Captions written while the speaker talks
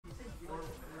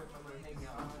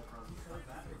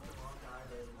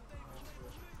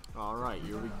Alright,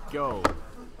 here we go.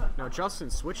 Now Justin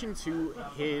switching to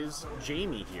his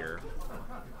Jamie here.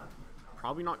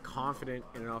 Probably not confident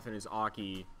enough in his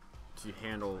Aki to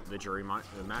handle the Juri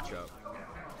matchup.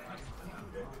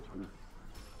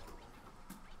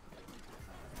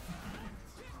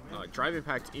 Drive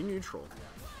impact in neutral.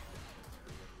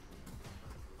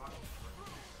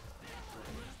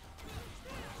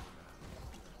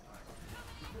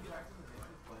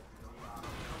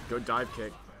 Good dive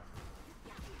kick.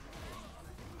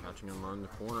 Catching him on the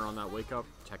corner on that wake up.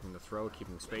 Protecting the throw,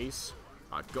 keeping space.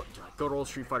 Good old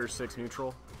Street Fighter 6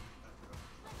 neutral.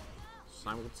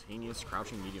 Simultaneous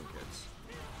crouching medium kicks.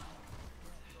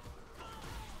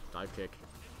 Dive kick.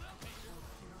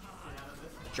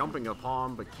 Jumping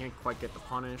upon, but can't quite get the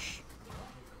punish.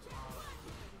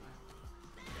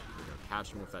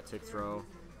 Catching with that tick throw.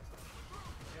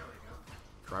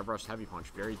 Drive rush heavy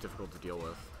punch, very difficult to deal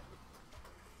with.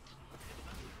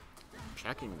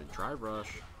 Checking the drive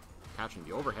rush. Catching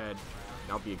the overhead.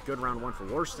 That'll be a good round one for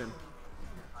Warston.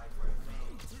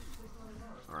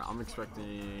 Alright, I'm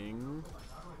expecting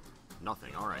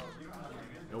nothing. Alright.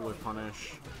 No whip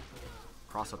punish.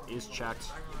 Cross up is checked.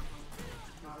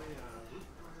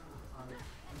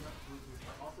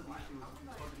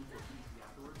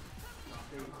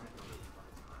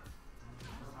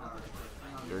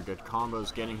 Very good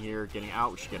combos getting here, getting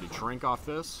out. We should get a drink off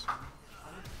this.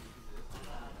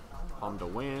 Palm to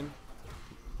win.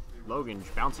 Logan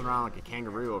bouncing around like a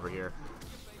kangaroo over here.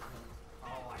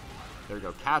 There we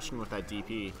go, catching with that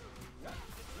DP. You're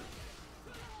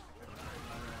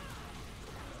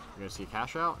gonna see a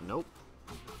cash out? Nope.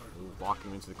 Ooh,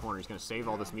 walking into the corner. He's gonna save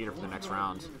all this meter for the next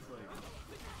round.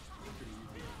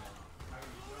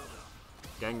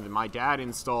 Getting the My Dad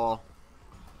install.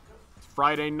 It's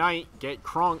Friday night. Get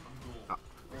crunk.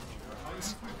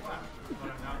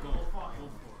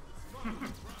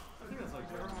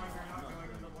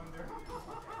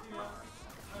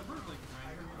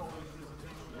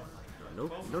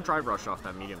 No drive rush off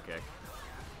that medium kick.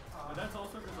 That's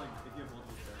also because like if you have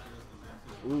multiple characters.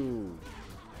 Ooh.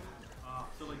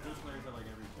 So like those players are like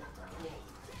every character.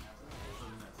 So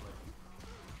then that's like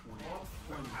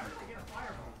 20.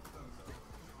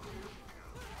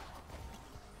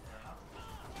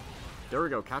 There we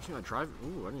go, catching that drive.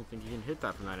 Ooh, I didn't think you can hit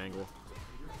that from that angle.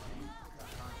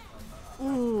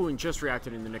 Ooh, and just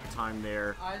reacted in the nick of time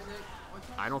there.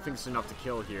 I don't think it's enough to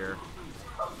kill here.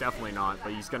 Definitely not,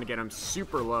 but he's going to get him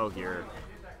super low here.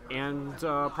 And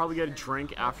probably get a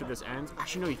drink after this ends.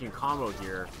 Actually, no, he can combo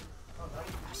here.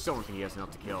 I still don't think he has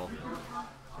enough to kill.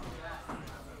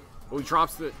 Oh, he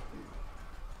drops the...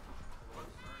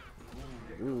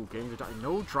 Ooh, getting the dive.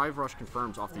 No drive rush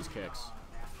confirms off these kicks.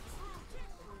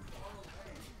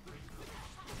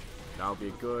 That'll be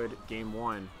a good game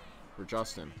one for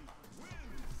Justin.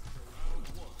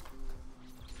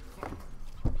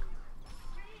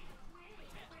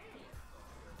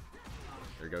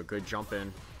 There we go, good jump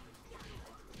in.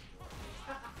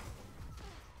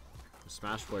 The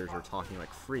Smash players are talking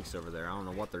like freaks over there. I don't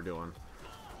know what they're doing.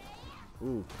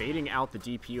 Ooh, baiting out the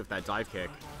DP with that dive kick.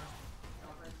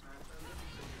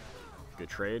 Good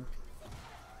trade.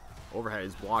 Overhead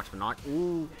is blocked, but not...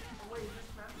 Ooh.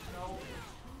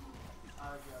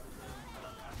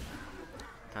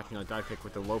 Catching a dive kick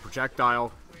with the low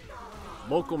projectile.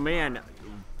 Local man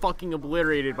fucking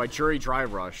obliterated by Juri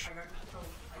drive rush.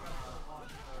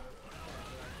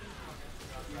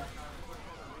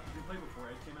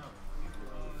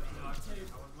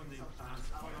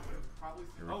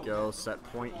 Here we go, set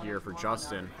point here for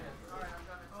Justin.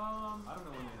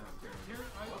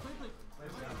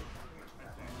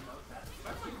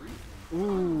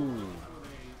 Ooh.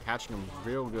 Catching him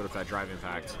real good with that drive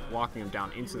impact. Walking him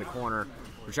down into the corner.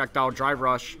 Projectile drive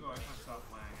rush.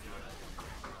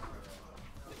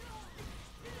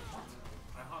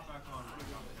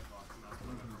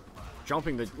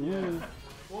 Jumping the... Ooh.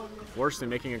 Warston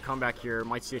making a comeback here.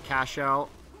 Might see a cash out.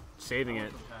 Saving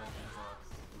it.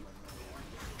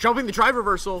 Jumping the drive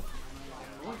reversal.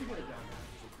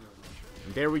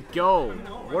 And there we go.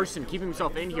 Warston keeping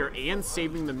himself in here and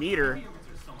saving the meter.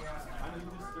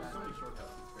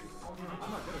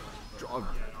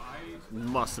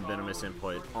 Must have been a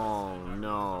misinput. Oh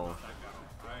no.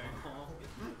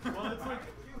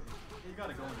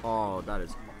 Oh, that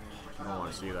is... I don't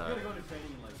want to see that.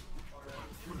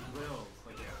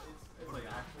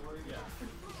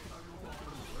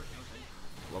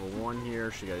 Level 1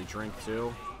 here. She got a drink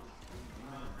too.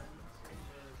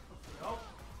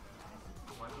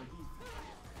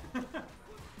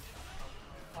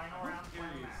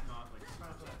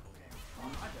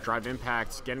 Drive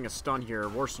impact, getting a stun here.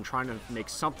 Warston trying to make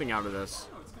something out of this.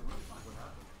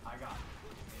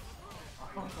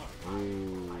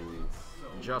 Ooh.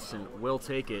 Justin will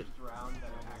take it.